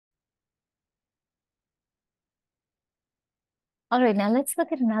All right, now let's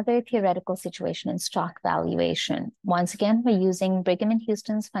look at another theoretical situation in stock valuation. Once again, we're using Brigham and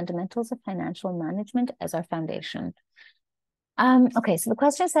Houston's Fundamentals of Financial Management as our foundation. Okay, so the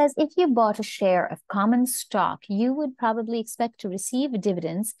question says, if you bought a share of common stock, you would probably expect to receive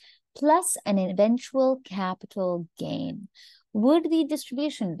dividends plus an eventual capital gain. Would the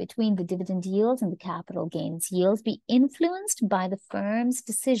distribution between the dividend yield and the capital gains yield be influenced by the firm's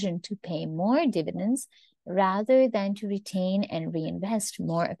decision to pay more dividends rather than to retain and reinvest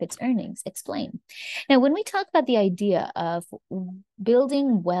more of its earnings? Explain. Now, when we talk about the idea of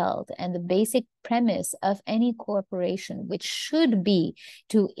building wealth and the basic premise of any corporation, which should be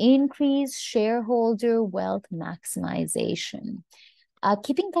to increase shareholder wealth maximization,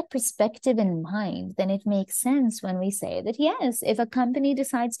 keeping that perspective in mind, then it makes sense when we say that, yes, if a company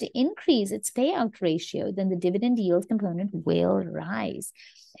decides to increase its payout ratio, then the dividend yield component will rise.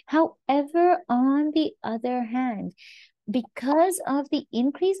 However, on the other hand, because of the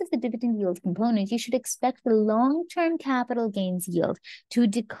increase of the dividend yield component, you should expect the long-term capital gains yield to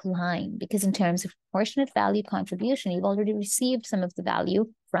decline, because in terms of proportionate value contribution, you've already received some of the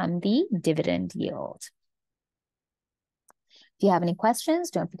value from the dividend yield. If you have any questions,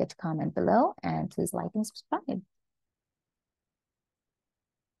 don't forget to comment below, and please like and subscribe.